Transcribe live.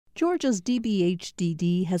Georgia's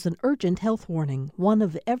DBHDD has an urgent health warning. 1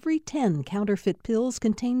 of every 10 counterfeit pills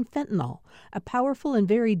contain fentanyl, a powerful and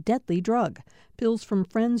very deadly drug. Pills from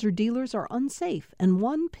friends or dealers are unsafe, and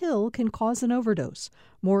 1 pill can cause an overdose.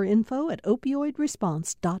 More info at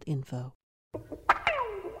opioidresponse.info.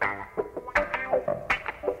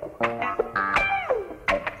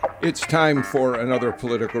 It's time for another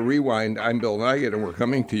Political Rewind. I'm Bill Nigut, and we're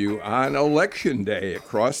coming to you on Election Day.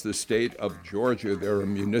 Across the state of Georgia, there are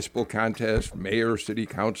municipal contests, mayor, city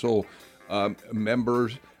council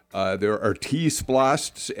members. There are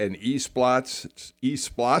T-splosts and E-splosts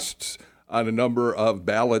on a number of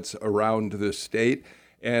ballots around the state.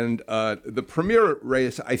 And the premier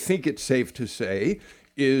race, I think it's safe to say,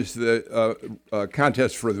 is the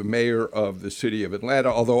contest for the mayor of the city of Atlanta.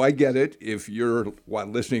 Although I get it, if you're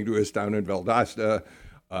listening to us down in Valdosta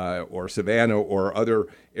or Savannah or other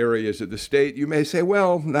areas of the state, you may say,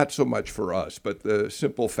 well, not so much for us. But the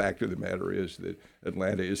simple fact of the matter is that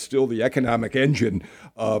Atlanta is still the economic engine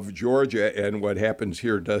of Georgia, and what happens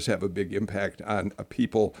here does have a big impact on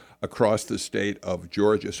people across the state of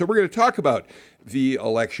Georgia. So we're going to talk about the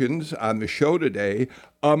elections on the show today.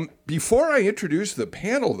 Before I introduce the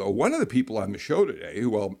panel, though, one of the people on the show today,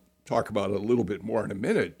 who I'll talk about a little bit more in a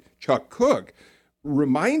minute, Chuck Kuck,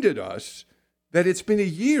 reminded us that it's been a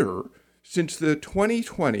year since the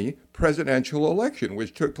 2020 presidential election,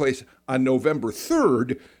 which took place on November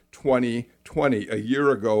 3rd, 2020, a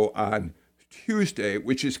year ago on Tuesday,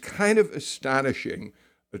 which is kind of astonishing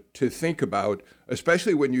to think about,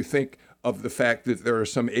 especially when you think of the fact that there are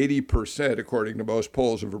some 80%, according to most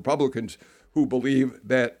polls, of Republicans who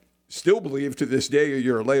still believe to this day, a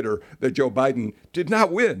year later, that Joe Biden did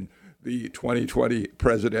not win the 2020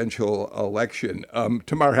 presidential election.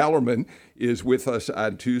 Tamar Hallerman is with us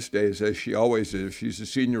on Tuesdays, as she always is. She's a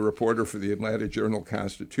senior reporter for the Atlanta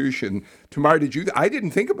Journal-Constitution. Tamar, I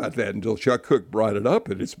didn't think about that until Chuck Kuck brought it up,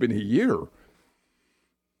 and it's been a year.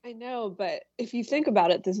 I know, but if you think about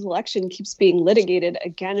it, this election keeps being litigated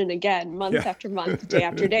again and again, month after month, day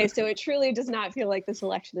after day. So it truly does not feel like this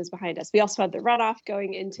election is behind us. We also had the runoff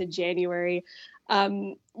going into January.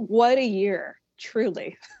 What a year,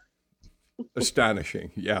 truly.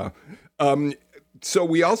 Astonishing, yeah. So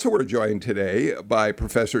we also were joined today by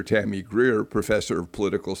Professor Tammy Greer, Professor of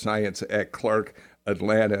Political Science at Clark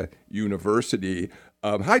Atlanta University.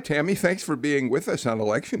 Hi, Tammy. Thanks for being with us on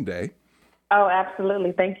Election Day. Oh,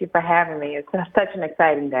 absolutely. Thank you for having me. It's such an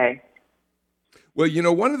exciting day. Well,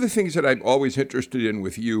 one of the things that I'm always interested in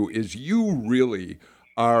with you is you really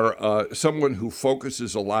are someone who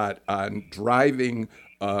focuses a lot on driving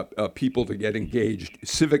people to get engaged,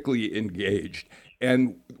 civically engaged.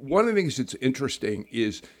 And one of the things that's interesting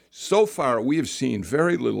is so far we have seen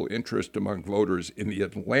very little interest among voters in the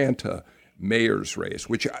Atlanta mayor's race,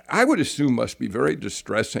 which I would assume must be very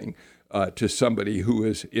distressing to somebody who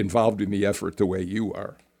is involved in the effort the way you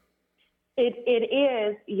are. It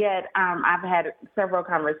is, yet I've had several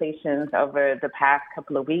conversations over the past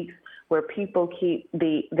couple of weeks where people keep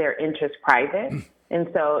their interest private, and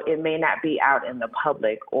so it may not be out in the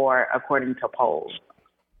public or according to polls.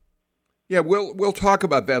 Yeah, we'll talk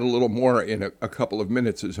about that a little more in a couple of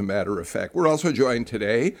minutes, as a matter of fact. We're also joined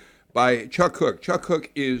today by Chuck Kuck. Chuck Kuck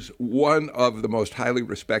is one of the most highly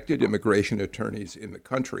respected immigration attorneys in the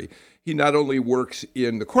country. He not only works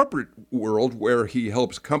in the corporate world, where he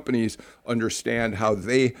helps companies understand how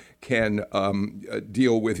they can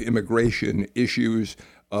deal with immigration issues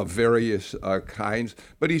of various kinds,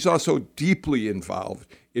 but he's also deeply involved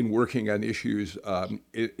in working on issues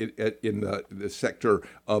in the sector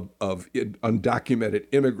of undocumented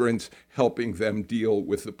immigrants, helping them deal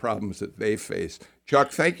with the problems that they face.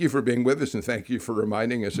 Chuck, thank you for being with us, and thank you for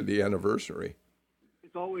reminding us of the anniversary.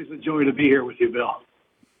 It's always a joy to be here with you, Bill.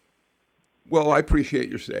 Well, I appreciate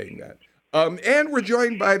your saying that. And we're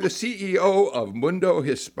joined by the CEO of Mundo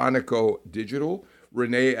Hispanico Digital,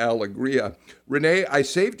 Rene Alegria. Rene, I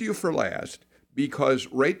saved you for last because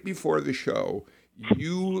right before the show,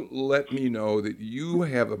 you let me know that you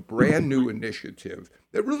have a brand new initiative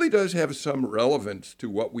that really does have some relevance to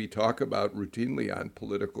what we talk about routinely on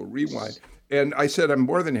Political Rewind. And I said I'm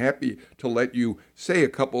more than happy to let you say a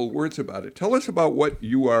couple of words about it. Tell us about what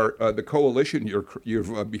you are, the coalition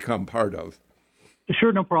you've become part of.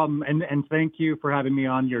 Sure, no problem. And thank you for having me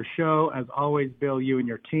on your show. As always, Bill, you and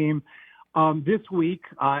your team. This week,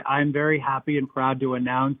 I'm very happy and proud to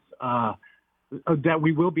announce that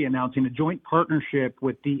we will be announcing a joint partnership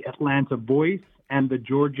with the Atlanta Voice and the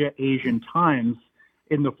Georgia Asian Times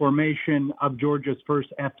in the formation of Georgia's first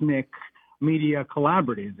ethnic media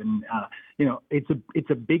collaborative. And, it's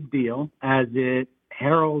a big deal as it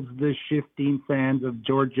heralds the shifting sands of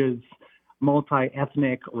Georgia's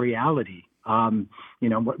multi-ethnic reality.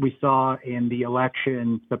 What we saw in the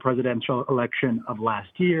election, the presidential election of last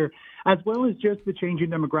year, as well as just the changing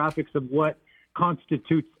demographics of what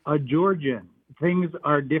constitutes a Georgian. Things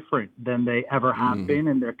are different than they ever have been,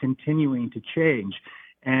 and they're continuing to change.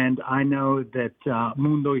 And I know that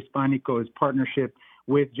Mundo Hispanico's partnership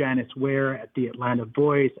with Janice Ware at the Atlanta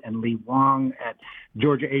Voice and Lee Wong at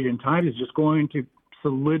Georgia Asian Times is just going to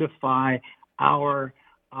solidify our,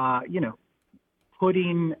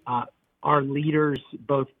 putting our leaders,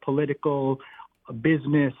 both political,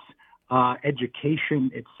 business,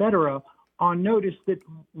 education, et cetera, on notice that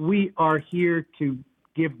we are here to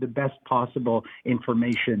give the best possible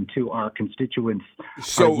information to our constituents.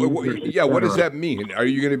 So, what does that mean? Are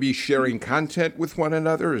you going to be sharing content with one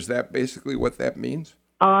another? Is that basically what that means?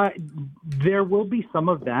 There will be some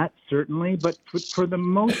of that, certainly, but for the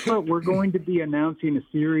most part, we're going to be announcing a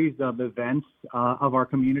series of events of our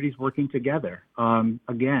communities working together.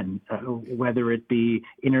 Whether it be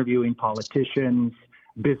interviewing politicians,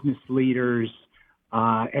 business leaders,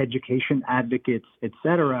 education advocates, et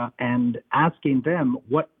cetera, and asking them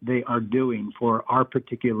what they are doing for our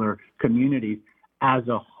particular communities as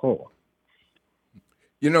a whole.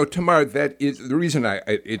 Tamar, that is the reason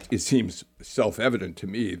it seems self-evident to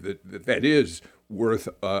me that is worth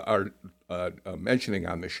our mentioning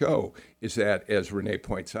on the show is that, as Rene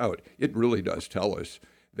points out, it really does tell us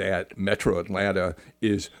that Metro Atlanta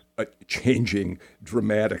is changing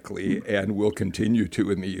dramatically and will continue to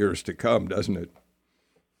in the years to come, doesn't it?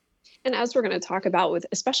 And as we're going to talk about with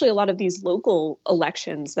especially a lot of these local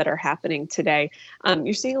elections that are happening today,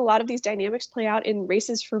 you're seeing a lot of these dynamics play out in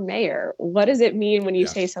races for mayor. What does it mean when you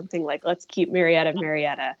say something like, let's keep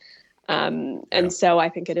Marietta? So I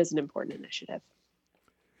think it is an important initiative.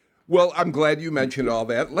 Well, I'm glad you mentioned all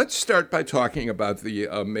that. Let's start by talking about the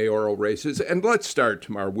mayoral races. And let's start,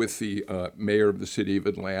 Tamar, with the mayor of the city of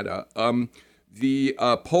Atlanta. The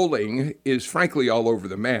polling is frankly all over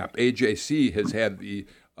the map. AJC has had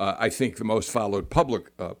I think the most followed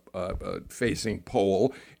public-facing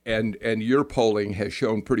poll, and your polling has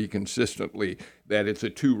shown pretty consistently that it's a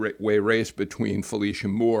two-way race between Felicia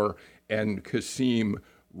Moore and Kasim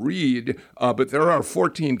Reed. But there are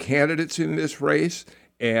 14 candidates in this race,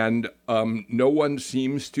 and no one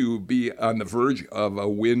seems to be on the verge of a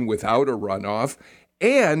win without a runoff.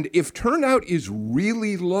 And if turnout is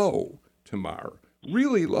really low, Tamar,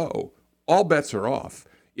 really low, all bets are off.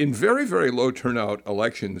 In very, very low turnout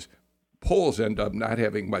elections, polls end up not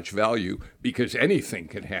having much value because anything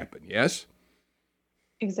can happen, yes?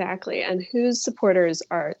 Exactly. And whose supporters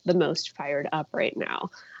are the most fired up right now?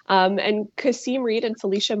 And Kasim Reed and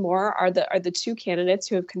Felicia Moore are the two candidates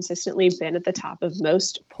who have consistently been at the top of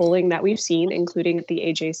most polling that we've seen, including at the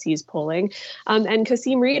AJC's polling. And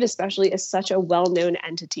Kasim Reed especially is such a well-known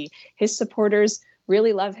entity. His supporters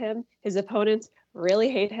really love him. His opponents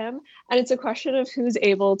really hate him. And it's a question of who's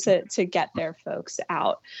able to get their folks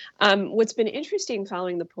out. What's been interesting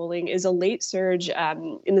following the polling is a late surge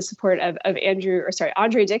in the support of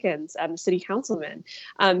Andre Dickens, the city councilman,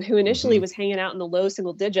 who initially was hanging out in the low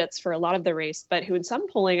single digits for a lot of the race, but who in some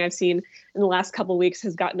polling I've seen in the last couple of weeks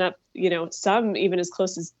has gotten up, some even as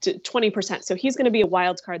close as to 20%. So he's going to be a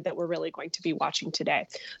wild card that we're really going to be watching today.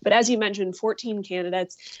 But as you mentioned, 14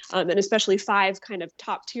 candidates, and especially 5 kind of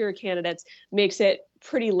top tier candidates makes it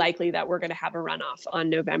pretty likely that we're going to have a runoff on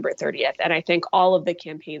November 30th. And I think all of the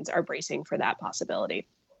campaigns are bracing for that possibility.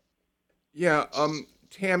 Yeah.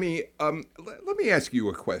 Tammy, let me ask you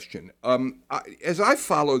a question. As I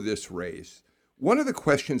follow this race, one of the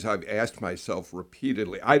questions I've asked myself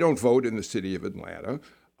repeatedly, I don't vote in the city of Atlanta.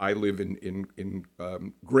 I live in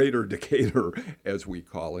Greater Decatur, as we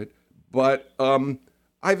call it. But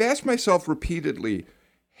I've asked myself repeatedly,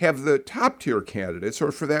 have the top tier candidates,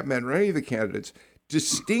 or for that matter, any of the candidates,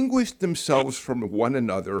 distinguished themselves from one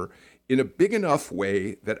another in a big enough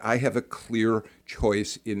way that I have a clear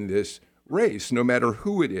choice in this race, no matter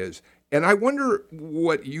who it is? And I wonder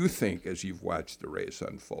what you think as you've watched the race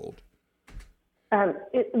unfold.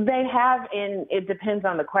 They have, and it depends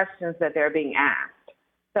on the questions that they're being asked.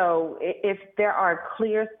 So if there are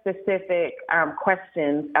clear, specific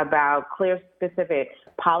questions about clear, specific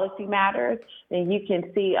policy matters, then you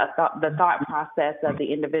can see the thought process of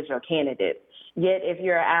the individual candidates. Yet if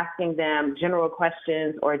you're asking them general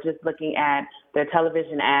questions or just looking at their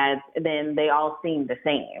television ads, then they all seem the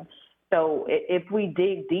same. So if we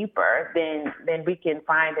dig deeper, then we can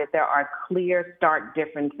find that there are clear, stark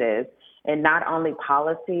differences in not only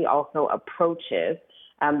policy, also approaches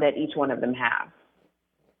that each one of them have.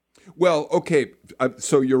 Well, okay,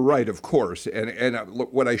 so you're right, of course. And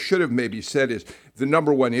look, what I should have maybe said is the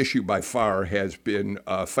number one issue by far has been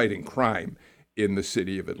fighting crime in the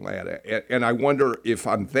city of Atlanta. And I wonder if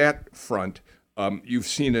on that front, you've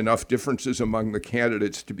seen enough differences among the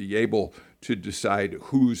candidates to be able to decide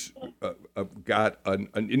who's got an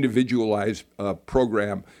individualized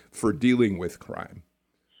program for dealing with crime.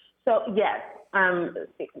 So, yes.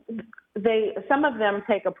 Some of them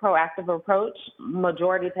take a proactive approach.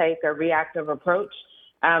 Majority take a reactive approach.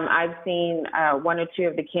 I've seen one or two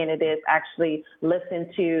of the candidates actually listen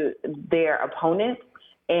to their opponents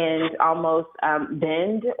and almost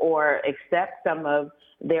bend or accept some of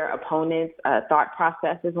their opponents' thought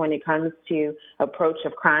processes when it comes to approach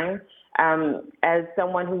of crime. As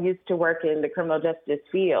someone who used to work in the criminal justice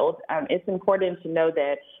field, it's important to know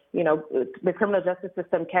that, you know, the criminal justice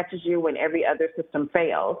system catches you when every other system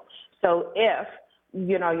fails. So if,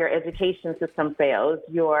 you know, your education system fails,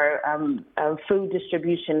 your food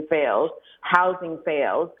distribution fails, housing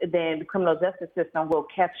fails, then the criminal justice system will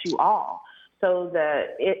catch you all. So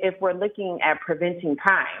if we're looking at preventing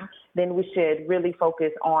crime, then we should really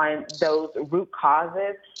focus on those root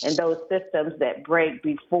causes and those systems that break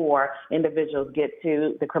before individuals get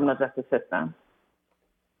to the criminal justice system.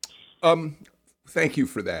 Thank you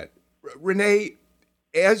for that. Rene,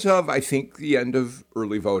 as of, I think, the end of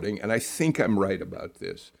early voting, and I think I'm right about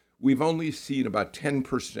this, we've only seen about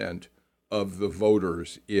 10% of the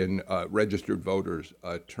voters registered voters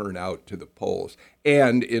turn out to the polls.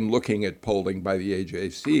 And in looking at polling by the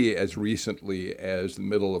AJC as recently as the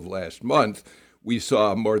middle of last month, we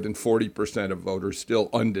saw more than 40% of voters still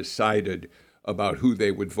undecided about who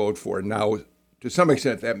they would vote for. Now, to some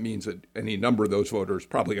extent, that means that any number of those voters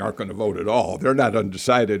probably aren't going to vote at all. They're not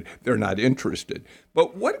undecided. They're not interested.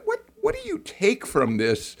 But what do you take from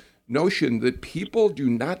this notion that people do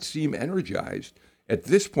not seem energized at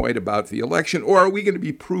this point about the election? Or are we going to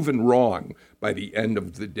be proven wrong by the end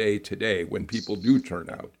of the day today when people do turn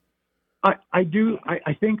out? I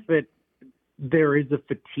think that there is a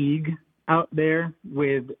fatigue out there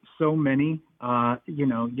with so many.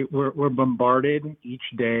 We're bombarded each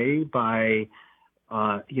day by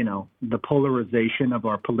the polarization of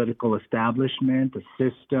our political establishment, the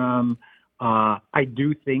system. I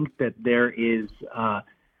do think that there is,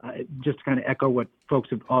 just to kind of echo what folks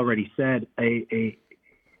have already said, a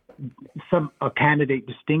candidate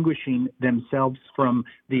distinguishing themselves from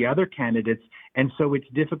the other candidates. And so it's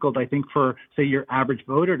difficult, I think, for, say, your average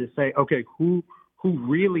voter to say, okay, who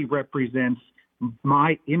really represents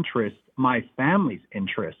my interests, my family's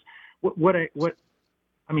interests?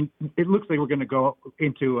 I mean, it looks like we're going to go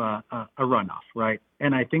into a runoff, right?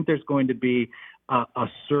 And I think there's going to be a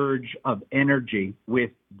surge of energy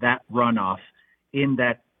with that runoff, in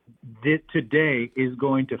that today is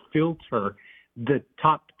going to filter the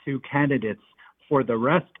top two candidates for the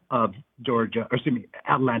rest of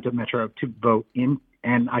Atlanta Metro to vote in.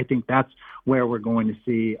 And I think that's where we're going to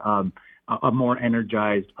see a more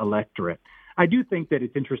energized electorate. I do think that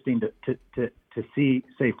it's interesting to see,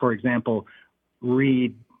 say, for example,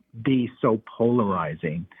 Reed be so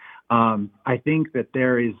polarizing. I think that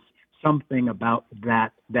there is something about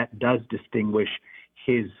that does distinguish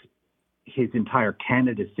his entire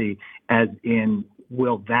candidacy, as in,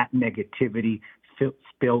 will that negativity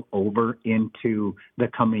spill over into the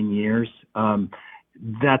coming years?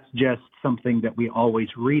 That's just something that we always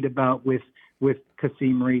read about with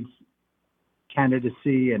Kasim Reed's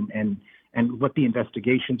candidacy and what the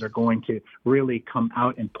investigations are going to really come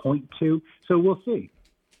out and point to. So we'll see.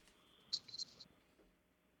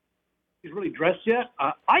 He's really dressed yet?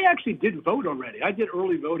 I actually did vote already. I did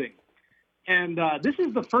early voting. And this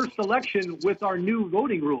is the first election with our new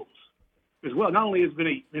voting rules as well. Not only has it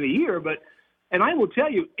been a year, and I will tell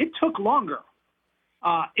you, it took longer.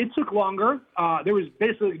 There was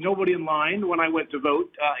basically nobody in line when I went to vote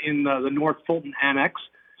in the North Fulton Annex,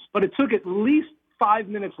 but it took at least 5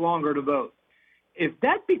 minutes longer to vote. If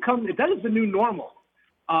that is the new normal,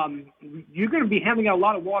 you're going to be handing out a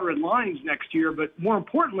lot of water in lines next year, but more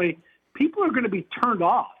importantly, people are going to be turned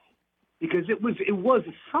off, because it was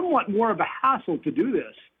somewhat more of a hassle to do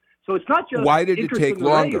this. So it's not just why did it take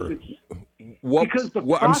longer?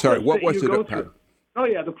 I'm sorry. What was it about? Oh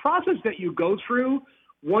yeah, the process that you go through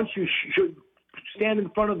once you should stand in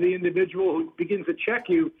front of the individual who begins to check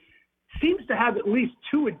you seems to have at least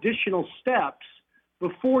 2 additional steps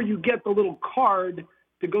before you get the little card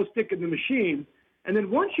to go stick in the machine. And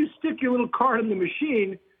then once you stick your little card in the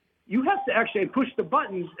machine, you have to actually push the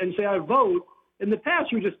buttons and say, I vote. In the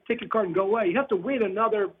past, you would just take your card and go away. You have to wait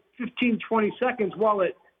another 15, 20 seconds while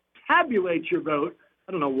it tabulates your vote.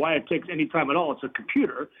 I don't know why it takes any time at all. It's a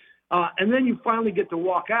computer. and then you finally get to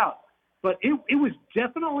walk out. But it was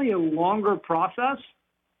definitely a longer process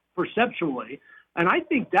perceptually, and I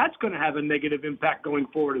think that's going to have a negative impact going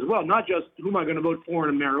forward as well. Not just who am I going to vote for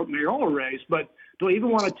in a mayoral race, but do I even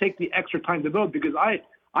want to take the extra time to vote? Because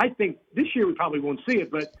I think this year we probably won't see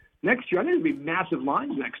it, but next year I think there'll be massive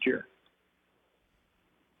lines next year.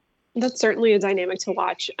 That's certainly a dynamic to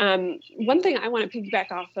watch. One thing I want to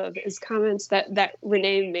piggyback off of is comments that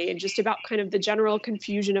Rene made just about kind of the general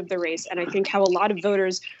confusion of the race. And I think how a lot of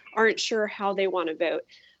voters aren't sure how they want to vote.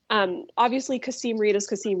 Obviously, Kasim Reed is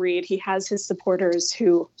Kasim Reed. He has his supporters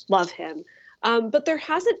who love him. But there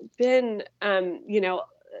hasn't been,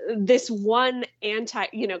 this one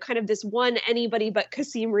kind of this one anybody but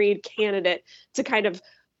Kasim Reed candidate to kind of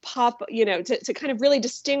pop, to kind of really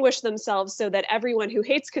distinguish themselves so that everyone who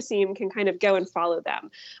hates Kasim can kind of go and follow them.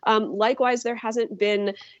 Likewise, there hasn't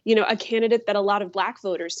been, a candidate that a lot of Black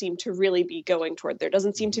voters seem to really be going toward. There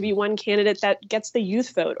doesn't seem to be one candidate that gets the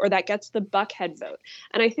youth vote or that gets the Buckhead vote.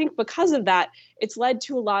 And I think because of that, it's led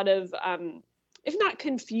to a lot of, if not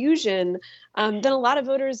confusion, then a lot of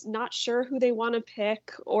voters not sure who they want to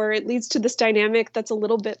pick, or it leads to this dynamic that's a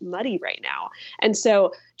little bit muddy right now. And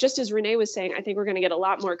so just as Rene was saying, I think we're going to get a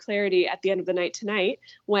lot more clarity at the end of the night tonight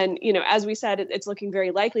when, as we said, it's looking very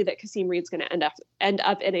likely that Kasim Reed's going to end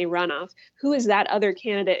up in a runoff. Who is that other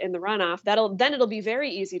candidate in the runoff? It'll be very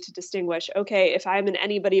easy to distinguish, okay, if I'm an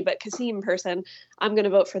anybody but Kasim person, I'm going to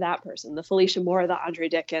vote for that person, the Felicia Moore, the Andre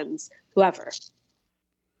Dickens, whoever.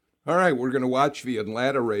 All right, we're going to watch the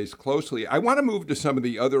Atlanta race closely. I want to move to some of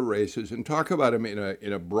the other races and talk about them in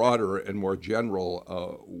a broader and more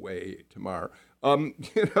general way, Tamar. Having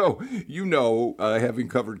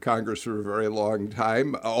covered Congress for a very long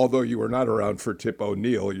time, although you were not around for Tip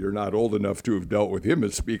O'Neill, you're not old enough to have dealt with him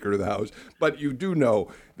as Speaker of the House, but you do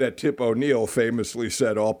know that Tip O'Neill famously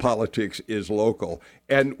said all politics is local.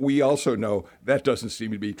 And we also know that doesn't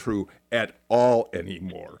seem to be true at all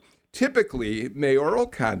anymore. Typically, mayoral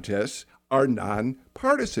contests are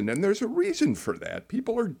nonpartisan, and there's a reason for that.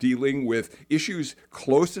 People are dealing with issues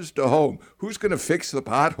closest to home. Who's going to fix the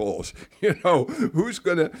potholes? Who's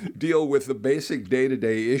going to deal with the basic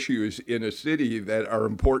day-to-day issues in a city that are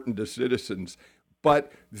important to citizens? But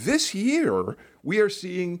this year, we are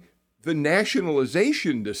seeing the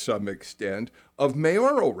nationalization, to some extent, of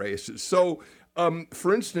mayoral races. So,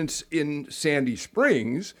 for instance, in Sandy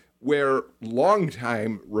Springs, where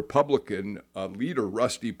longtime Republican leader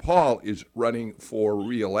Rusty Paul is running for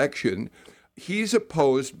re-election, he's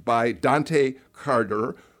opposed by Dante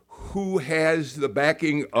Carter, who has the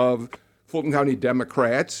backing of Fulton County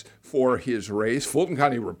Democrats for his race. Fulton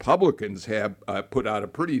County Republicans have put out a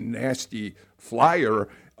pretty nasty flyer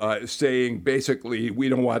saying basically we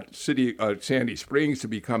don't want Sandy Springs to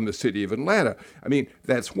become the city of Atlanta. I mean,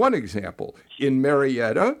 that's one example. In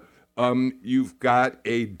Marietta, you've got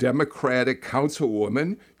a Democratic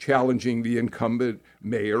councilwoman challenging the incumbent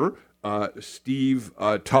mayor, Steve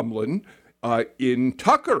Tumlin. In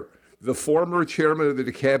Tucker, the former chairman of the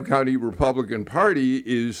DeKalb County Republican Party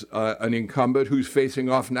is an incumbent who's facing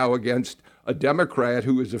off now against a Democrat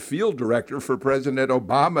who is a field director for President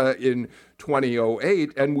Obama in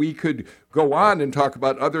 2008. And we could go on and talk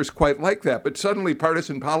about others quite like that. But suddenly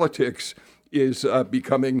partisan politics is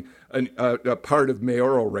becoming a part of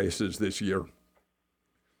mayoral races this year.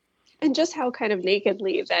 And just how kind of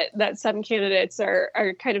nakedly that some candidates are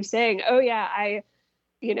kind of saying, oh yeah, I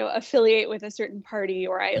affiliate with a certain party,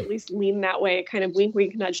 or I at least lean that way, kind of wink,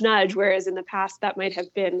 wink, nudge, nudge, whereas in the past that might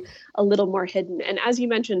have been a little more hidden. And as you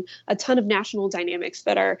mentioned, a ton of national dynamics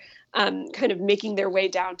that are kind of making their way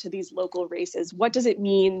down to these local races. What does it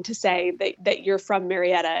mean to say that you're from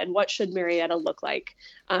Marietta, and what should Marietta look like?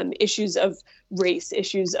 Issues of race,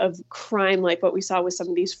 issues of crime, like what we saw with some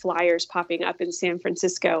of these flyers popping up in Sandy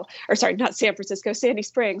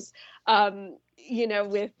Springs,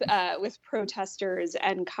 with protesters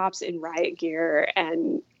and cops in riot gear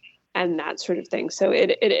and that sort of thing. So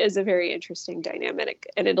it is a very interesting dynamic,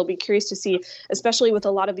 and it'll be curious to see, especially with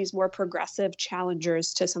a lot of these more progressive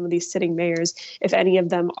challengers to some of these sitting mayors, if any of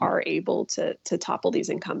them are able to topple these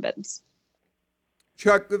incumbents.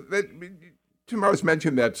 Chuck, Tamar's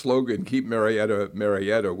mentioned that slogan, Keep Marietta,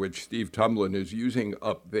 Marietta, which Steve Tumlin is using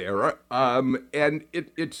up there. And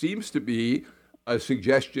it seems to be a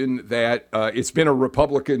suggestion that it's been a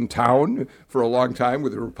Republican town for a long time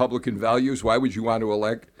with Republican values. Why would you want to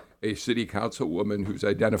elect a city councilwoman who's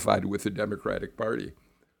identified with the Democratic Party?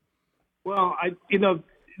 Well,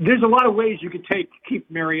 there's a lot of ways you could keep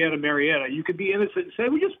Marietta, Marietta. You could be innocent and say,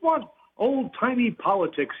 we just want old-timey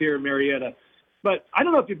politics here in Marietta. But I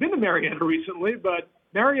don't know if you've been to Marietta recently, but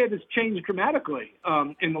Marietta has changed dramatically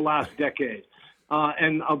in the last decade.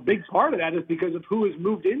 And a big part of that is because of who has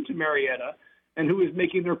moved into Marietta and who is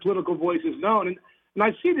making their political voices known. And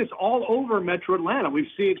I see this all over Metro Atlanta. We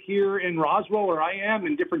see it here in Roswell, where I am,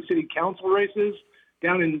 in different city council races,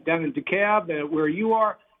 down in DeKalb, where you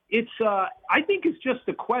are. I think it's just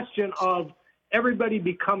a question of everybody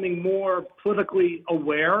becoming more politically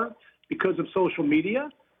aware because of social media,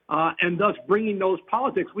 and thus bringing those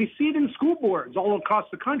politics. We see it in school boards all across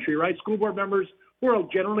the country, right? School board members who are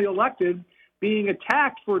generally elected being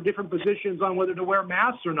attacked for different positions on whether to wear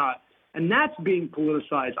masks or not. And that's being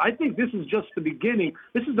politicized. I think this is just the beginning.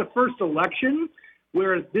 This is the first election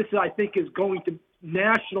where this, I think, is going to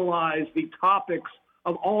nationalize the topics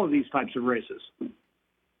of all of these types of races.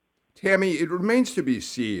 Tammy, it remains to be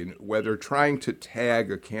seen whether trying to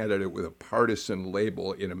tag a candidate with a partisan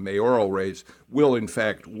label in a mayoral race will in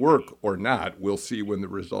fact work or not. We'll see when the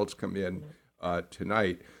results come in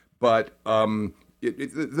tonight. But the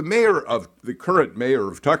current mayor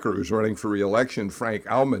of Tucker, who's running for re-election, Frank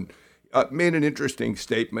Alman, made an interesting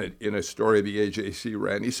statement in a story the AJC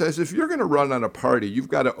ran. He says, if you're going to run on a party, you've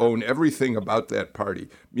got to own everything about that party.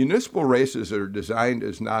 Municipal races are designed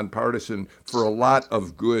as nonpartisan for a lot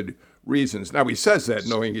of good reasons. Now, he says that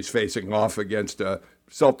knowing he's facing off against a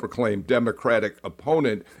self-proclaimed Democratic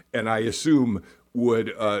opponent, and I assume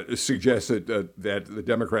would suggest that the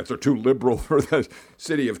Democrats are too liberal for the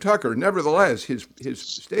city of Tucker. Nevertheless, his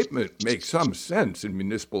statement makes some sense in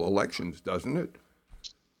municipal elections, doesn't it?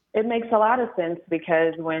 It makes a lot of sense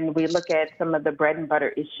because when we look at some of the bread and butter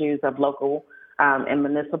issues of local and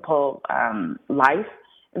municipal life,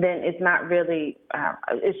 then it's not really,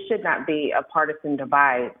 it should not be a partisan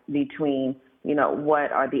divide between,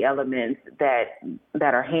 what are the elements that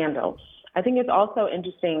are handled. I think it's also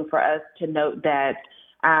interesting for us to note that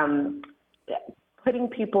putting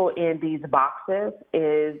people in these boxes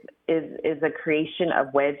is a creation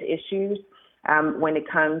of wedge issues. When it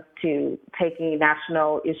comes to taking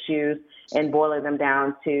national issues and boiling them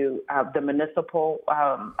down to the municipal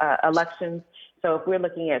elections. So if we're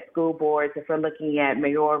looking at school boards, if we're looking at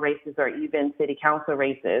mayoral races or even city council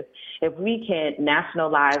races, if we can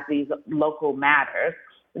nationalize these local matters,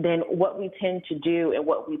 then what we tend to do and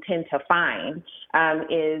what we tend to find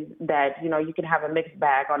is that, you can have a mixed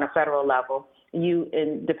bag on a federal level.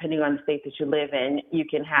 Depending on the state that you live in, you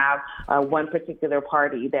can have one particular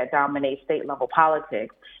party that dominates state level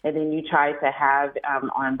politics, and then you try to have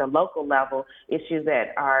on the local level issues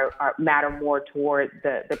that matter more toward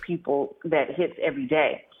the people that hits every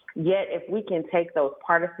day. Yet, if we can take those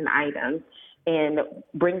partisan items and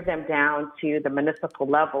bring them down to the municipal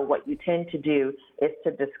level, what you tend to do is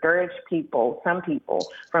to discourage some people,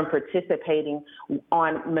 from participating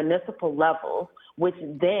on municipal levels, which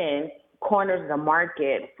then corners the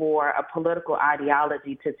market for a political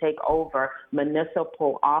ideology to take over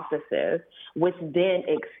municipal offices, which then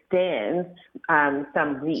extends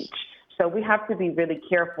some reach. So we have to be really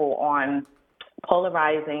careful on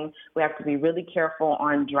polarizing. We have to be really careful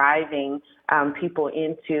on driving people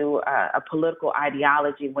into a political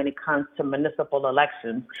ideology when it comes to municipal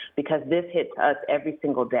elections, because this hits us every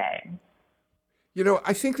single day.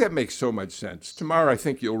 I think that makes so much sense. Tamar, I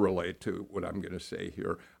think you'll relate to what I'm going to say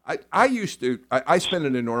here. I spent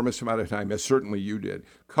an enormous amount of time, as certainly you did,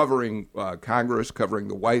 covering Congress, covering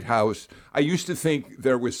the White House. I used to think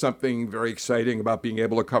there was something very exciting about being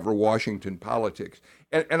able to cover Washington politics.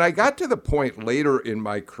 And I got to the point later in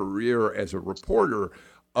my career as a reporter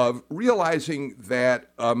of realizing that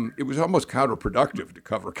it was almost counterproductive to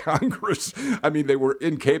cover Congress. I mean, they were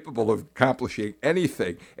incapable of accomplishing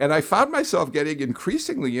anything. And I found myself getting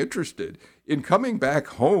increasingly interested in coming back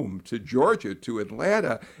home to Georgia, to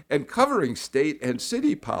Atlanta, and covering state and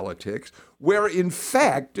city politics, where in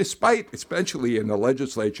fact, despite, especially in a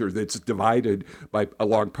legislature that's divided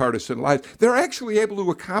along partisan lines, they're actually able to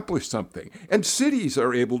accomplish something. And cities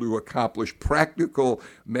are able to accomplish practical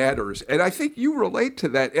matters. And I think you relate to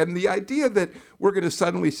that. And the idea that we're going to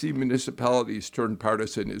suddenly see municipalities turn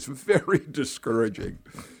partisan is very discouraging.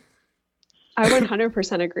 I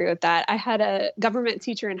 100% agree with that. I had a government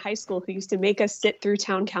teacher in high school who used to make us sit through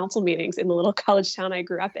town council meetings in the little college town I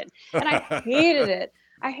grew up in. And I hated it.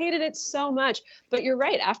 I hated it so much. But you're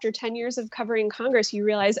right. After 10 years of covering Congress, you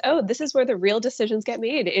realize, this is where the real decisions get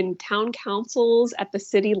made, in town councils at the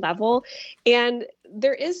city level. And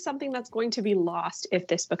there is something that's going to be lost if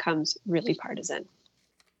this becomes really partisan.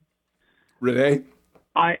 Rene?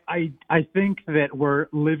 I think that we're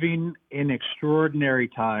living in extraordinary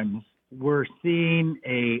times. We're seeing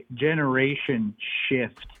a generation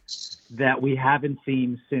shift that we haven't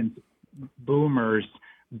seen since boomers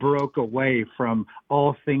broke away from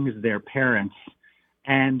all things their parents.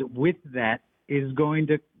 And with that is going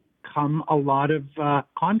to come a lot of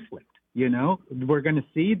conflict. You know, we're going to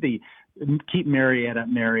see the keep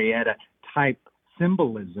Marietta type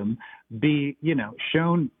symbolism be,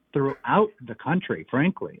 shown throughout the country,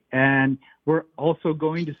 frankly. And we're also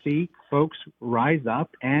going to see folks rise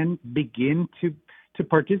up and begin to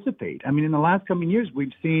participate. I mean, in the last coming years,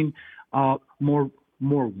 we've seen more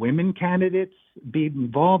women candidates be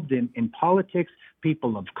involved in politics,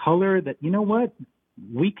 people of color that, you know what,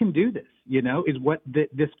 we can do this, is what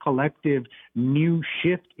this collective new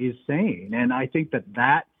shift is saying. And I think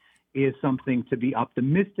that is something to be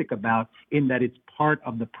optimistic about, in that it's part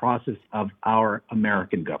of the process of our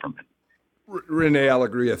American government. Rene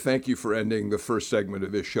Alegria, thank you for ending the first segment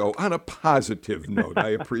of this show on a positive note. I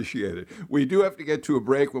appreciate it. We do have to get to a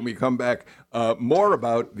break. When we come back, more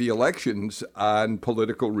about the elections on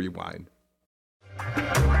Political Rewind.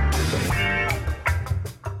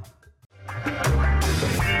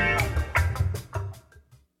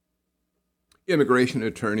 Immigration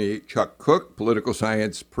attorney Chuck Kuck, political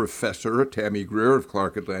science professor Tammy Greer of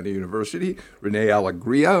Clark Atlanta University, Rene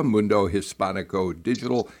Alegria, Mundo Hispanico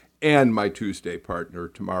Digital, and my Tuesday partner,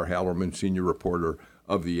 Tamar Hallerman, senior reporter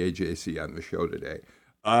of the AJC, on the show today.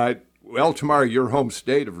 Well, Tamar, your home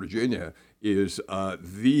state of Virginia is has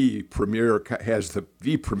the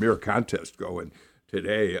premier contest going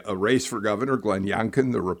today. A race for governor, Glenn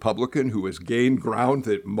Youngkin, the Republican, who has gained ground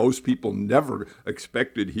that most people never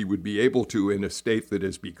expected he would be able to in a state that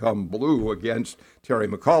has become blue, against Terry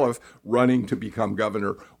McAuliffe, running to become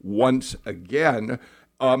governor once again.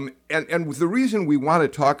 And the reason we want to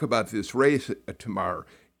talk about this race, Tamar,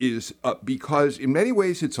 is because in many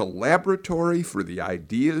ways it's a laboratory for the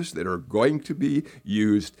ideas that are going to be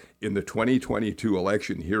used in the 2022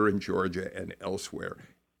 election here in Georgia and elsewhere.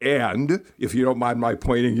 And if you don't mind my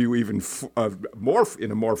pointing you even more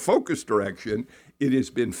in a more focused direction, it has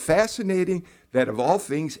been fascinating that, of all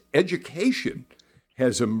things, education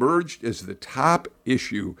has emerged as the top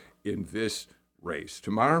issue in this race.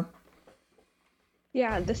 Tamar?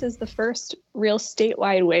 Yeah, this is the first real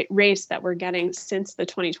statewide race that we're getting since the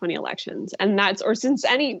 2020 elections, and since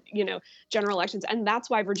any general elections, and that's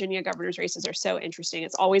why Virginia governor's races are so interesting.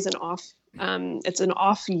 It's always an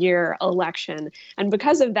off year election, and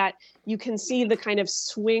because of that, you can see the kind of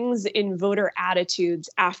swings in voter attitudes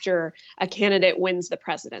after a candidate wins the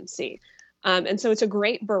presidency, and so it's a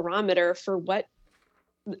great barometer for what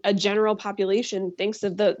a general population thinks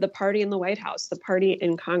of the party in the White House, the party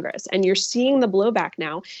in Congress. And you're seeing the blowback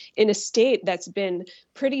now in a state that's been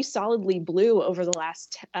pretty solidly blue over the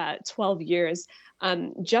last 12 years,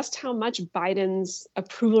 just how much Biden's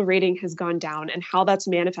approval rating has gone down and how that's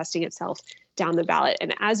manifesting itself down the ballot.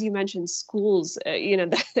 And as you mentioned, schools,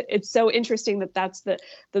 it's so interesting that that's the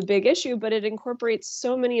big issue, but it incorporates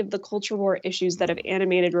so many of the culture war issues that have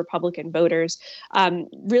animated Republican voters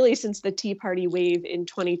really since the Tea Party wave in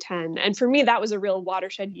 2010. And for me, that was a real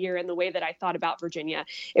watershed year in the way that I thought about Virginia.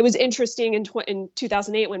 It was interesting in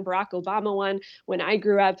 2008 when Barack Obama won. When I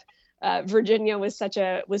grew up, Virginia was such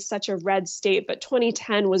a red state, but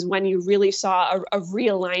 2010 was when you really saw a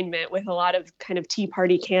realignment with a lot of kind of Tea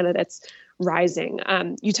Party candidates rising.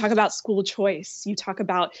 You talk about school choice, you talk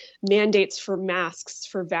about mandates for masks,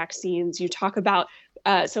 for vaccines, you talk about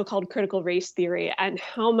so-called critical race theory and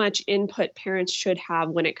how much input parents should have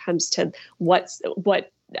when it comes to what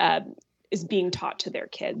is being taught to their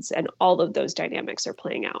kids, and all of those dynamics are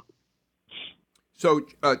playing out. So,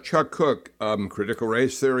 Chuck Kuck, critical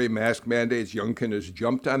race theory, mask mandates, Youngkin has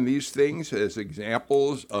jumped on these things as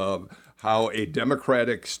examples of how a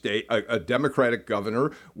Democratic state, a Democratic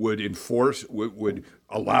governor would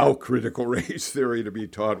allow critical race theory to be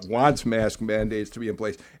taught, wants mask mandates to be in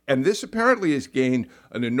place. And this apparently has gained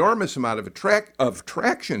an enormous amount of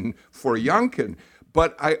traction for Youngkin.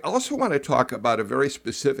 But I also want to talk about a very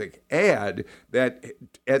specific ad that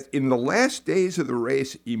in the last days of the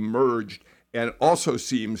race emerged and also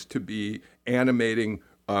seems to be animating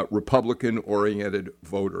Republican-oriented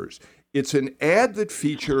voters. It's an ad that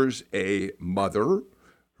features a mother.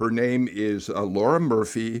 Her name is Laura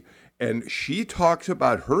Murphy, and she talks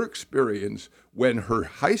about her experience when her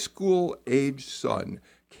high school-age son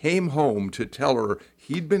came home to tell her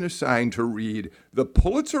he'd been assigned to read the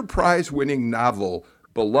Pulitzer Prize-winning novel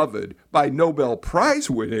Beloved by Nobel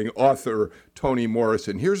Prize-winning author Toni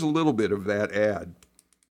Morrison. Here's a little bit of that ad.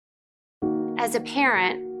 As a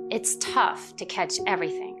parent, it's tough to catch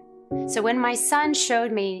everything. So when my son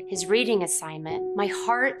showed me his reading assignment, my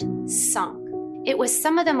heart sunk. It was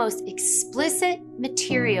some of the most explicit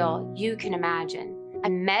material you can imagine. I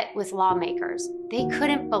met with lawmakers. They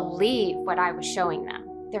couldn't believe what I was showing them.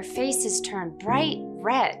 Their faces turned bright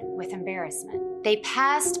red with embarrassment. They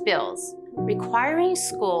passed bills requiring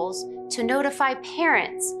schools to notify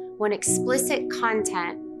parents when explicit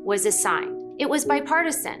content was assigned. It was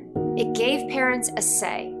bipartisan. It gave parents a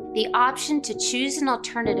say, the option to choose an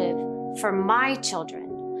alternative for my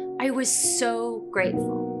children. I was so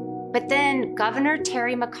grateful. But then Governor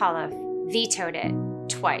Terry McAuliffe vetoed it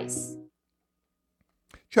twice.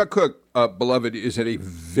 Chuck Kuck, Beloved, is a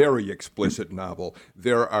very explicit novel.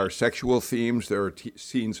 There are sexual themes. There are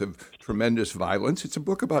scenes of tremendous violence. It's a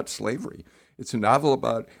book about slavery. It's a novel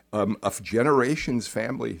about a generation's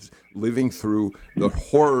families living through the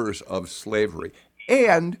horrors of slavery.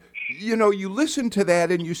 And, you know, you listen to that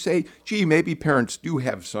and you say, gee, maybe parents do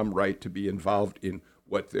have some right to be involved in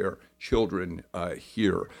what their children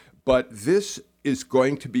hear. But this is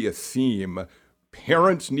going to be a theme.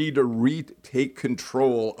 Parents need to retake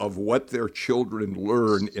control of what their children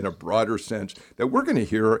learn in a broader sense that we're going to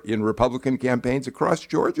hear in Republican campaigns across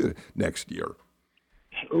Georgia next year.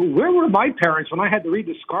 Where were my parents when I had to read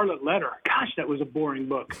The Scarlet Letter? Gosh, that was a boring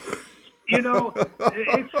book. You know,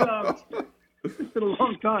 it's been a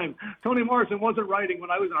long time. Toni Morrison wasn't writing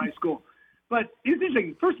when I was in high school. But it's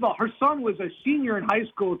interesting. First of all, her son was a senior in high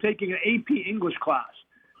school taking an AP English class.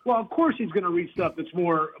 Well, of course he's going to read stuff that's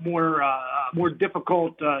more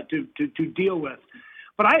difficult to deal with.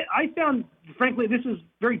 But I found, frankly, this is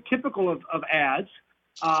very typical of ads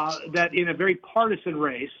that in a very partisan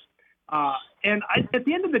race. And at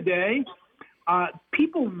the end of the day,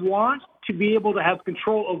 people want to be able to have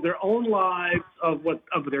control of their own lives, of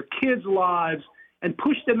their kids' lives, and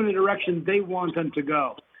push them in the direction they want them to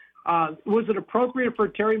go. Was it appropriate for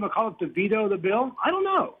Terry McAuliffe to veto the bill? I don't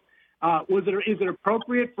know. Is it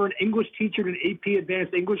appropriate for an English teacher in an AP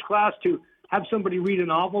Advanced English class to have somebody read a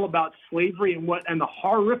novel about slavery and the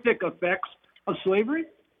horrific effects of slavery?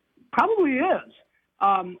 Probably is.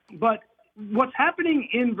 But what's happening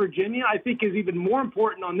in Virginia, I think, is even more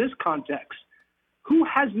important on this context. Who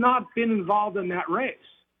has not been involved in that race?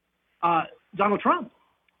 Donald Trump.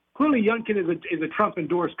 Clearly, Youngkin is a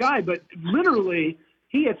Trump-endorsed guy, but literally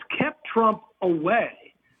he has kept Trump away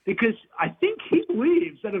because I think he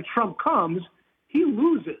believes that if Trump comes, he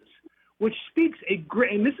loses, which speaks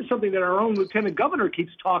and this is something that our own lieutenant governor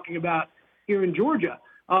keeps talking about here in Georgia.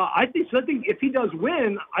 I think if he does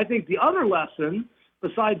win, I think the other lesson,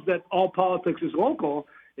 besides that all politics is local,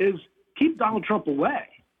 is keep Donald Trump away.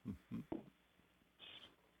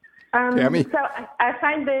 Tammy? So I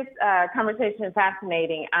find this conversation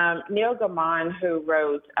fascinating. Neil Gaiman, who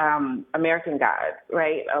wrote American Gods,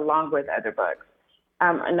 right, along with other books,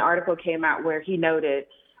 an article came out where he noted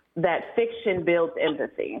that fiction builds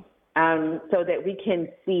empathy so that we can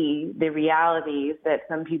see the realities that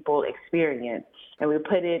some people experience, and we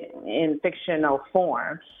put it in fictional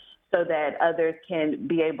form so that others can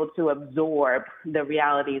be able to absorb the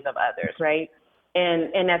realities of others, right?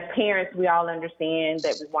 And as parents, we all understand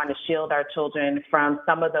that we want to shield our children from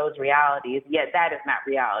some of those realities, yet that is not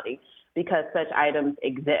reality because such items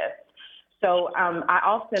exist. So I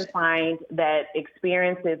often find that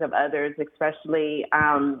experiences of others, especially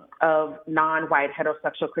of non-white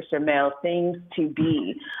heterosexual Christian males, seems to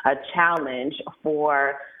be a challenge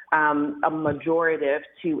for a majorative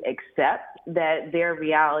to accept that their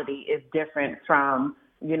reality is different from,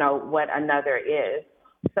 what another is.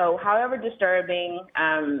 So however disturbing,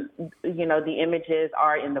 the images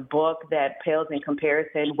are in the book that pales in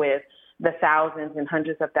comparison with the thousands and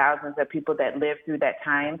hundreds of thousands of people that lived through that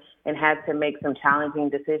time and had to make some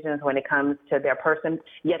challenging decisions when it comes to their person,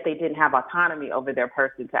 yet they didn't have autonomy over their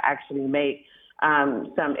person to actually make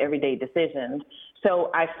some everyday decisions.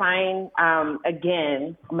 So I find,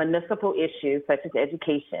 again, municipal issues such as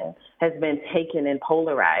education has been taken and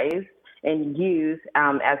polarized and used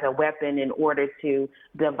as a weapon in order to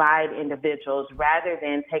divide individuals rather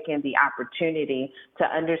than taking the opportunity to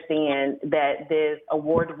understand that this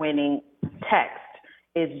award-winning text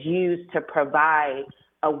is used to provide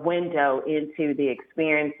a window into the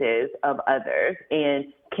experiences of others. And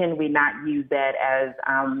can we not use that as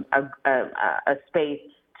a space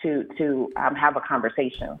to have a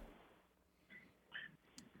conversation?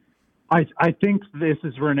 I think this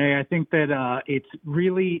is Rene. I think that it's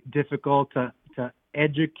really difficult to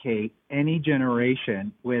educate any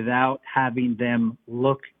generation without having them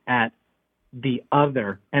look at the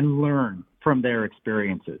other and learn from their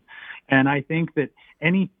experiences. And I think that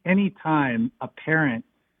any time a parent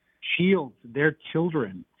shields their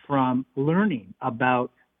children from learning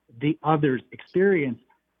about the other's experience,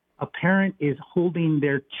 a parent is holding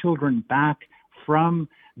their children back from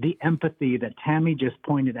the empathy that Tammy just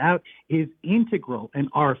pointed out is integral in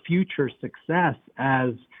our future success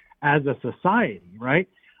as a society, right?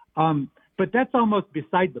 But But that's almost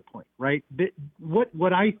beside the point, right?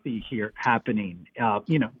 What I see here happening,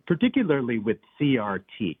 particularly with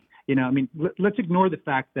CRT, let's ignore the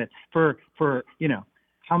fact that for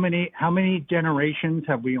how many generations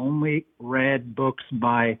have we only read books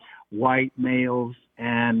by white males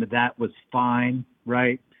and that was fine,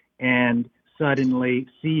 right? And suddenly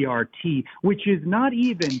CRT, which is not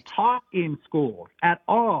even taught in school at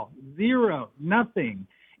all, zero, nothing,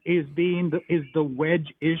 is the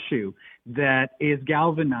wedge issue that is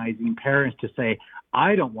galvanizing parents to say,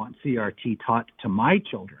 I don't want CRT taught to my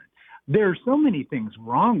children. There are so many things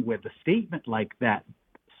wrong with a statement like that.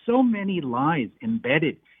 So many lies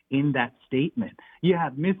embedded in that statement. You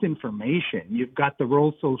have misinformation. You've got the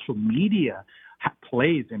role social media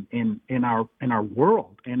plays in our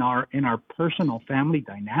world, in our personal family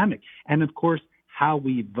dynamic, and of course how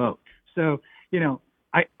we vote. So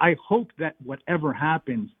I hope that whatever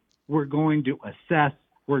happens, we're going to assess,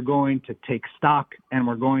 we're going to take stock, and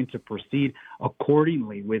we're going to proceed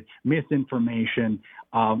accordingly with misinformation.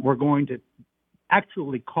 We're going to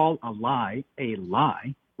actually call a lie,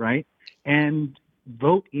 right? And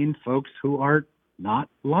vote in folks who are not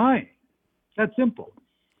lying. That's simple.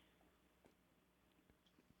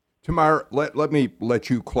 Tamar, let me let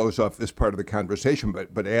you close off this part of the conversation,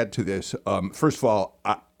 but add to this. First of all,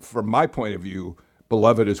 from my point of view,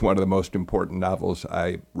 Beloved is one of the most important novels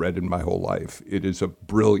I read in my whole life. It is a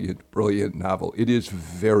brilliant, brilliant novel. It is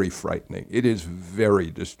very frightening. It is very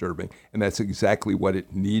disturbing. And that's exactly what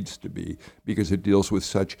it needs to be, because it deals with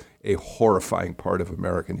such a horrifying part of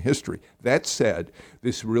American history. That said,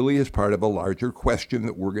 this really is part of a larger question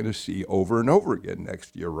that we're going to see over and over again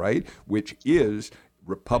next year, right? Which is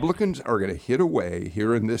Republicans are going to hit away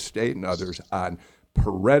here in this state and others on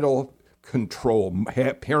parental control,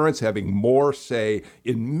 parents having more say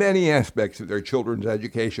in many aspects of their children's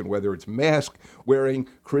education, whether it's mask wearing,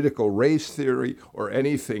 critical race theory, or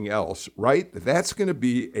anything else, right? That's going to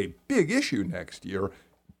be a big issue next year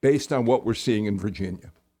based on what we're seeing in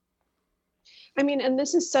Virginia. I mean, and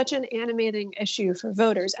this is such an animating issue for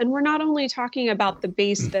voters. And we're not only talking about the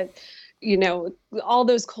base that, all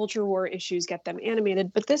those culture war issues get them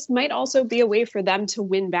animated, but this might also be a way for them to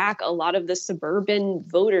win back a lot of the suburban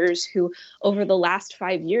voters who over the last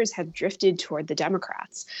 5 years have drifted toward the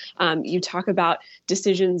Democrats. You talk about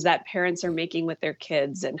decisions that parents are making with their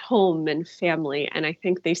kids and home and family. And I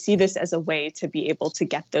think they see this as a way to be able to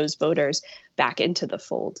get those voters back into the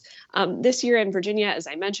fold. This year in Virginia, as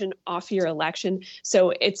I mentioned, off-year election.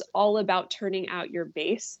 So it's all about turning out your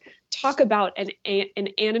base. Talk about an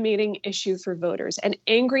animating issue for voters. And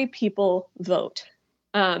angry people vote.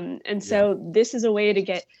 So this is a way to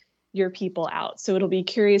get your people out. So it'll be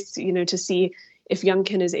curious, to see if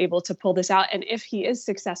Youngkin is able to pull this out. And if he is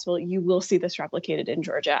successful, you will see this replicated in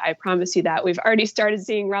Georgia. I promise you that. We've already started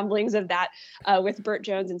seeing rumblings of that with Burt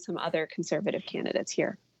Jones and some other conservative candidates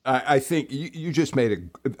here. I think you just made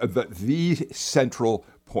the central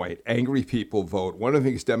point. Angry people vote. One of the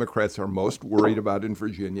things Democrats are most worried about in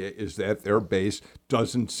Virginia is that their base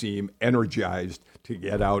doesn't seem energized to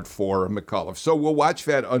get out for McAuliffe. So we'll watch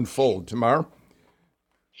that unfold. Tamar?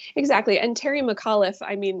 Exactly. And Terry McAuliffe,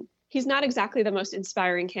 I mean, he's not exactly the most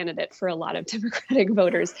inspiring candidate for a lot of Democratic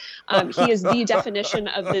voters. He is the definition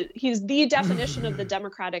of the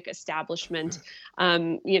Democratic establishment.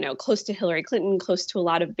 Close to Hillary Clinton, close to a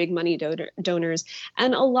lot of big money donors,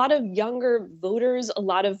 and a lot of younger voters, a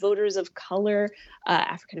lot of voters of color,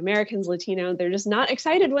 African Americans, Latino. They're just not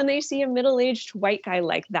excited when they see a middle-aged white guy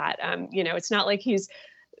like that. It's not like he's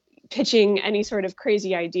pitching any sort of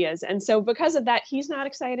crazy ideas, and so because of that, he's not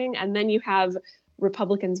exciting. And then you have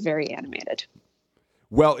Republicans very animated.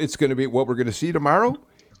 Well, it's going to be what we're going to see tomorrow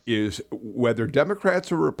is whether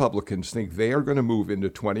Democrats or Republicans think they are going to move into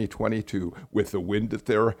 2022 with the wind at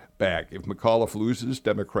their back. If McAuliffe loses,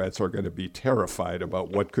 Democrats are going to be terrified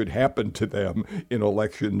about what could happen to them in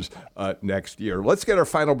elections next year. Let's get our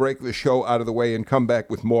final break of the show out of the way and come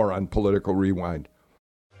back with more on Political Rewind.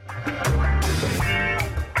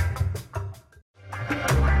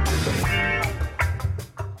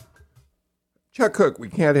 Chuck Kuck, we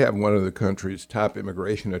can't have one of the country's top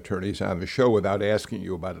immigration attorneys on the show without asking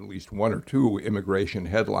you about at least one or two immigration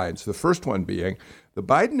headlines. The first one being the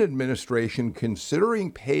Biden administration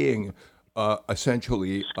considering paying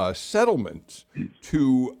essentially settlements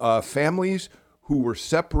to families who were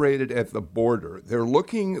separated at the border. They're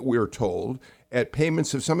looking, we're told, at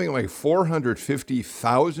payments of something like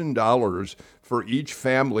 $450,000 for each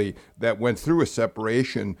family that went through a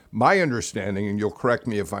separation. My understanding, and you'll correct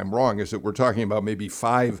me if I'm wrong, is that we're talking about maybe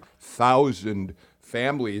 5,000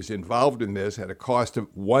 families involved in this at a cost of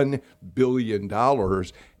 $1 billion.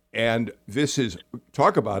 And this is,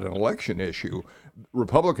 talk about an election issue.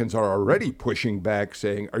 Republicans are already pushing back,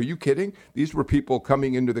 saying, are you kidding? These were people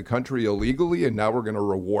coming into the country illegally, and now we're going to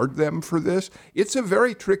reward them for this? It's a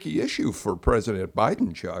very tricky issue for President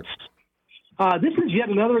Biden, Chuck. This is yet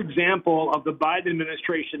another example of the Biden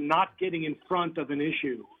administration not getting in front of an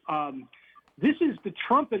issue. This is the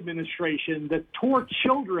Trump administration that tore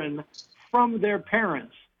children from their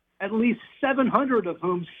parents, at least 700 of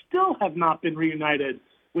whom still have not been reunited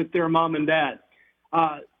with their mom and dad.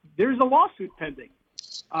 There's a lawsuit pending.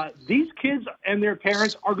 These kids and their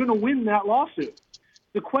parents are going to win that lawsuit.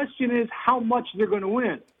 The question is how much they're going to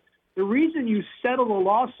win. The reason you settle a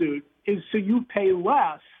lawsuit is so you pay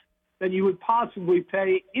less than you would possibly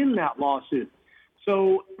pay in that lawsuit.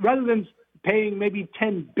 So rather than paying maybe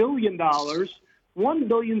 $10 billion, $1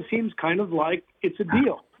 billion seems kind of like it's a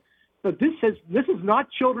deal. But this is not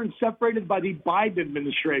children separated by the Biden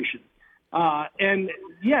administration. And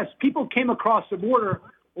yes, people came across the border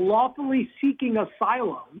lawfully seeking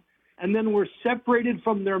asylum and then were separated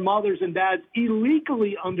from their mothers and dads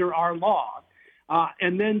illegally under our law,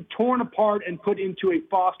 and then torn apart and put into a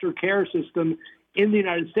foster care system in the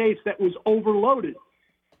United States that was overloaded.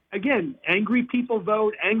 Again, angry people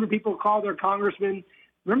vote, angry people call their congressman.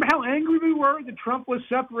 Remember how angry we were that Trump was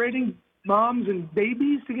separating moms and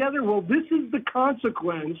babies together? Well, this is the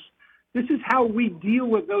consequence. This is how we deal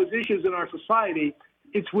with those issues in our society.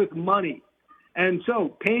 It's with money. And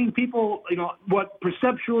so paying people, what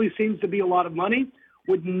perceptually seems to be a lot of money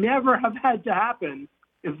would never have had to happen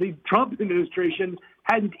if the Trump administration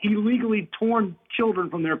hadn't illegally torn children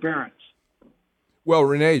from their parents. Well,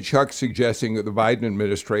 Rene, Chuck's suggesting that the Biden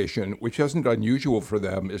administration, which isn't unusual for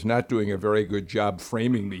them, is not doing a very good job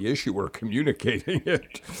framing the issue or communicating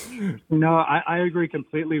it. No, I agree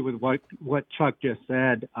completely with what Chuck just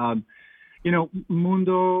said.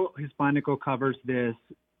 Mundo Hispanico covers this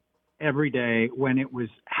every day. When it was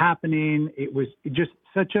happening, it was just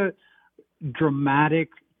such a dramatic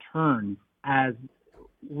turn as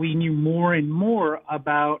we knew more and more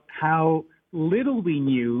about how little we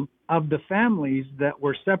knew of the families that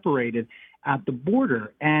were separated at the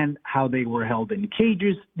border and how they were held in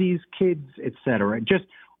cages, these kids, et cetera. It just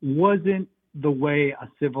wasn't the way a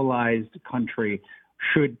civilized country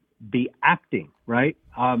should be acting, right?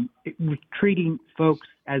 It was treating folks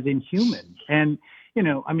as inhuman. And,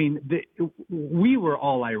 we were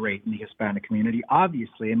all irate in the Hispanic community,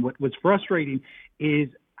 obviously. And what was frustrating is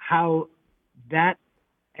how that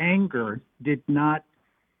anger did not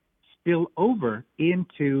spill over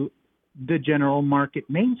into the general market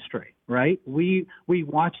mainstream, right? We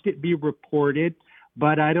watched it be reported,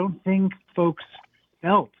 but I don't think folks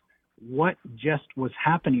felt what just was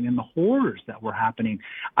happening and the horrors that were happening.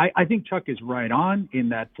 I think Chuck is right on in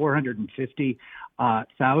that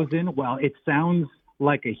 450,000. While it sounds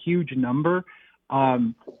like a huge number,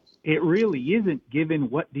 it really isn't, given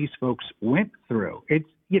what these folks went through. It's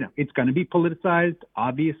going to be politicized.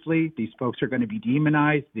 Obviously, these folks are going to be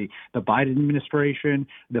demonized. The Biden administration,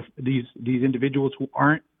 these individuals who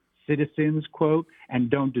aren't citizens, quote, and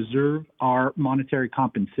don't deserve our monetary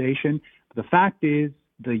compensation. The fact is,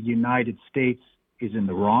 the United States is in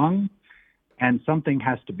the wrong, and something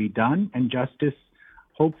has to be done, and justice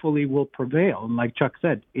hopefully will prevail. And like Chuck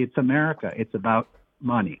said, it's America. It's about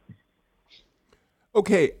money.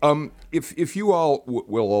 Okay, if you all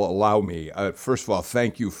will allow me, first of all,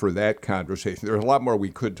 thank you for that conversation. There's a lot more we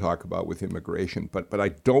could talk about with immigration, but I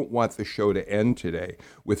don't want the show to end today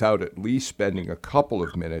without at least spending a couple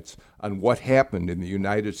of minutes on what happened in the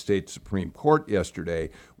United States Supreme Court yesterday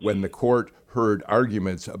when the court heard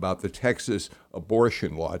arguments about the Texas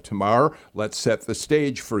abortion law. Tamar, let's set the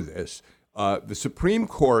stage for this. The Supreme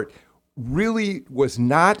Court really was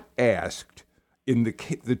not asked in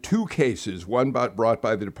the two cases, one brought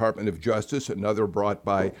by the Department of Justice, another brought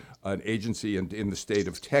by an agency in the state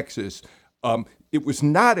of Texas, it was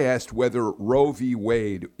not asked whether Roe v.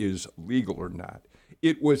 Wade is legal or not.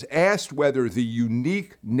 It was asked whether the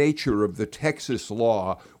unique nature of the Texas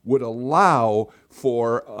law would allow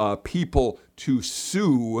for people to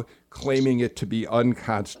sue claiming it to be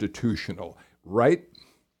unconstitutional, right?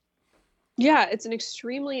 Yeah, it's an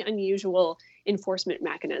extremely unusual enforcement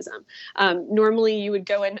mechanism. Normally, you would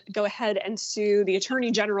go ahead and sue the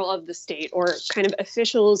attorney general of the state or kind of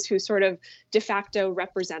officials who sort of de facto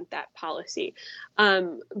represent that policy.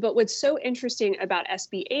 But what's so interesting about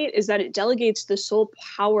SB 8 is that it delegates the sole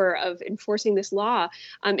power of enforcing this law.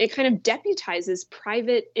 It kind of deputizes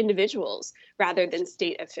private individuals rather than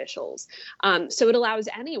state officials. So it allows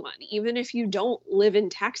anyone, even if you don't live in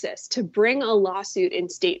Texas, to bring a lawsuit in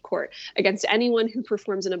state court against anyone who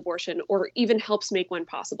performs an abortion or even helps make one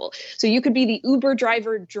possible. So you could be the Uber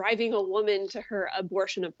driver driving a woman to her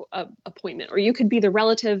abortion appointment, or you could be the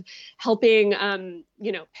relative helping,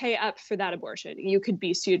 pay up for that abortion. You could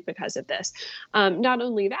be sued because of this. Not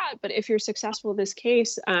only that, but if you're successful in this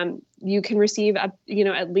case, you can receive at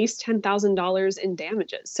least $10,000 in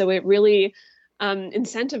damages. So it really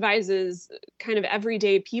incentivizes kind of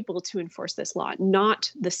everyday people to enforce this law,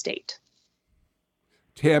 not the state.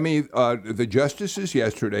 Tammy, the justices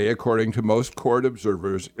yesterday, according to most court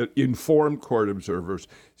observers, informed court observers,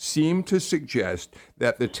 seem to suggest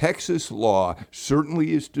that the Texas law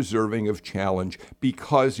certainly is deserving of challenge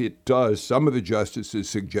because it does, some of the justices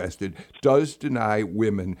suggested, does deny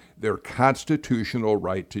women their constitutional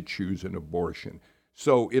right to choose an abortion.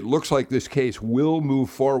 So it looks like this case will move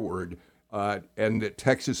forward and that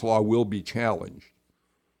Texas law will be challenged.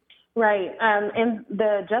 Right. And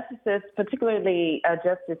the justices, particularly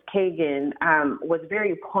Justice Kagan, was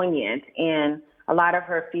very poignant in a lot of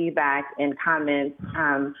her feedback and comments,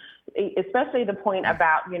 especially the point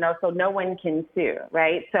about, so no one can sue,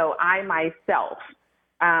 right? So I myself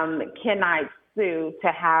cannot sue to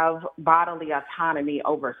have bodily autonomy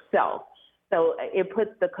over self. So it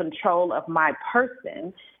puts the control of my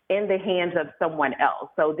person in the hands of someone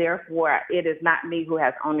else. So therefore, it is not me who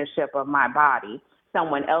has ownership of my body.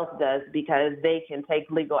 Someone else does because they can take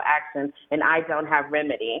legal action and I don't have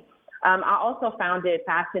remedy. I also found it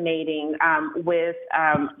fascinating with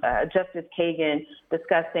Justice Kagan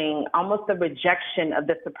discussing almost the rejection of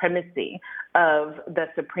the supremacy of the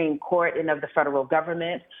Supreme Court and of the federal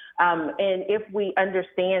government. And if we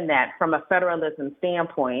understand that from a federalism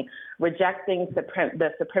standpoint, rejecting the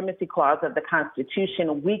supremacy clause of the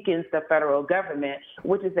Constitution weakens the federal government,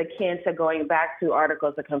 which is akin to going back to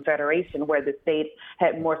Articles of Confederation, where the states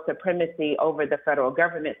had more supremacy over the federal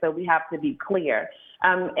government. So we have to be clear.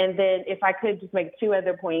 And then if I could just make two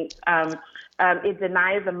other points, it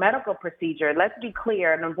denies a medical procedure. Let's be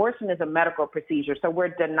clear, an abortion is a medical procedure. So we're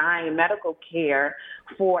denying medical care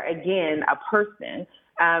for, again, a person.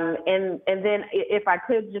 And then if I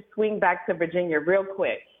could just swing back to Virginia real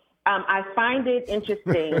quick, I find it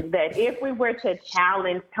interesting that if we were to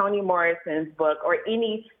challenge Toni Morrison's book or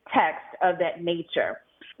any text of that nature,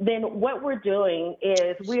 then what we're doing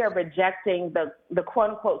is we are rejecting the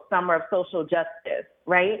quote-unquote summer of social justice,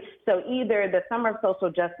 right? So either the summer of social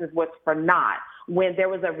justice was for naught when there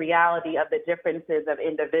was a reality of the differences of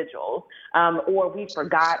individuals, or we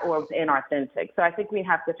forgot or it was inauthentic. So I think we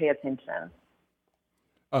have to pay attention.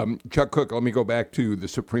 Chuck Kuck, let me go back to the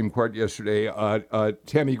Supreme Court yesterday.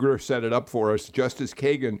 Tammy Greer set it up for us. Justice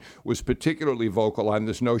Kagan was particularly vocal on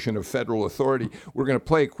this notion of federal authority. We're going to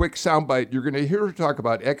play a quick soundbite. You're going to hear her talk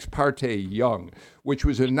about Ex parte Young, which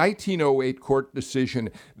was a 1908 court decision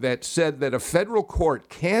that said that a federal court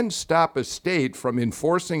can stop a state from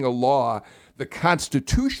enforcing a law the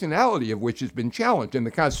constitutionality of which has been challenged, and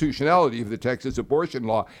the constitutionality of the Texas abortion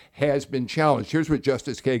law has been challenged. Here's what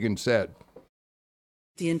Justice Kagan said.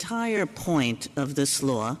 The entire point of this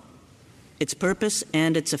law, its purpose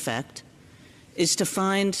and its effect, is to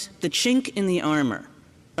find the chink in the armor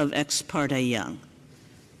of Ex parte Young.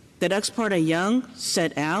 That Ex parte Young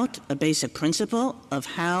set out a basic principle of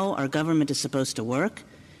how our government is supposed to work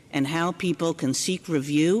and how people can seek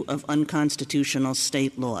review of unconstitutional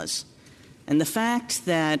state laws. And the fact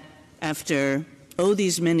that after,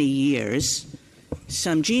 these many years,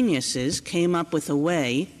 some geniuses came up with a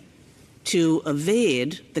way to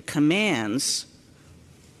evade the commands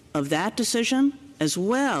of that decision, as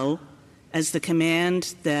well as the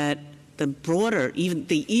command that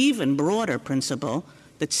the even broader principle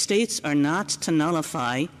that states are not to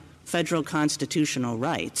nullify federal constitutional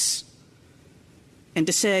rights. And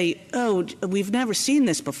to say, we've never seen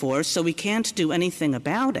this before, so we can't do anything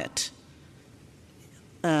about it.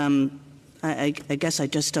 I guess I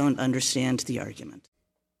just don't understand the argument.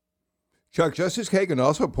 Chuck, Justice Kagan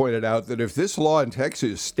also pointed out that if this law in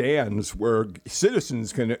Texas stands where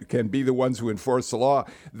citizens can be the ones who enforce the law,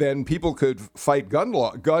 then people could fight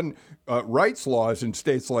gun rights laws in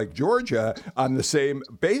states like Georgia on the same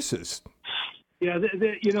basis. Yeah,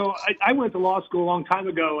 I went to law school a long time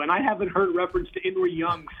ago, and I haven't heard reference to Henry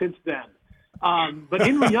Young since then. But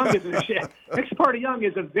Henry Young Ex parte Young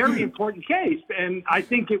is a very important case, and I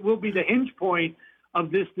think it will be the hinge point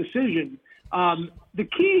of this decision. The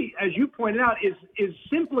key, as you pointed out, is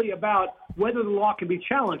simply about whether the law can be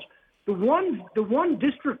challenged. The one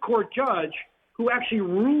district court judge who actually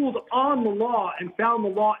ruled on the law and found the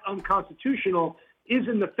law unconstitutional is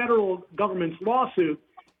in the federal government's lawsuit.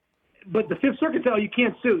 but the Fifth Circuit said, "Oh, you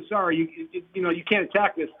can't sue. Sorry, you can't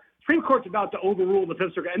attack this." Supreme Court's about to overrule the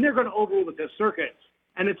Fifth Circuit, and they're going to overrule the Fifth Circuit,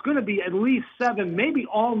 and it's going to be at least 7, maybe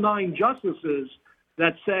all 9 justices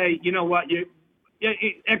that say, you know what,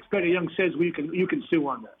 Ex parte Young says you can sue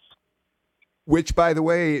on this. Which, by the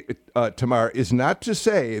way, Tamar, is not to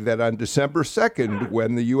say that on December 2nd,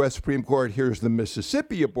 when the U.S. Supreme Court hears the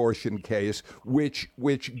Mississippi abortion case, which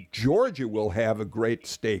Georgia will have a great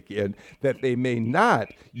stake in, that they may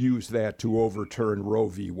not use that to overturn Roe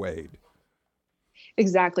v. Wade.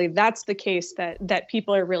 Exactly. That's the case that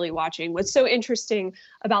people are really watching. What's so interesting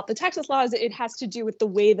about the Texas law is it has to do with the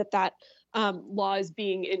way that law is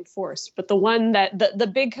being enforced. But the one that the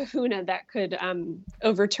big kahuna that could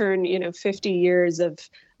overturn 50 years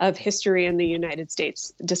of history in the United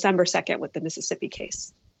States, December 2nd with the Mississippi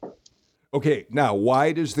case. Okay, now,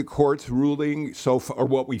 why does the court's ruling so far, or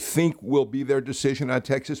what we think will be their decision on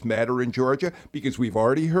Texas, matter in Georgia? Because we've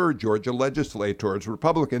already heard Georgia legislators,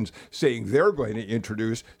 Republicans, saying they're going to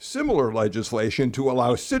introduce similar legislation to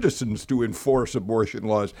allow citizens to enforce abortion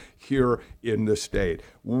laws here in the state.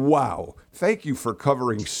 Wow. Thank you for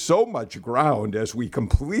covering so much ground as we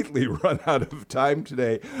completely run out of time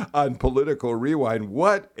today on Political Rewind.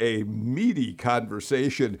 What a meaty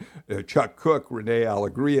conversation. Chuck Kuck, Rene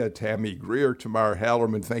Alegria, Tammy Greer, Tamar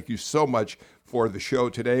Hallerman, thank you so much for the show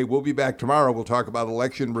today. We'll be back tomorrow. We'll talk about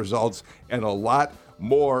election results and a lot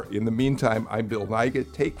more. In the meantime, I'm Bill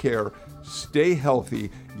Nigut. Take care. Stay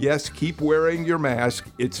healthy. Yes, keep wearing your mask.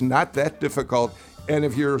 It's not that difficult. And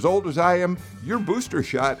if you're as old as I am, your booster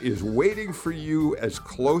shot is waiting for you as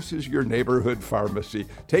close as your neighborhood pharmacy.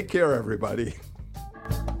 Take care, everybody.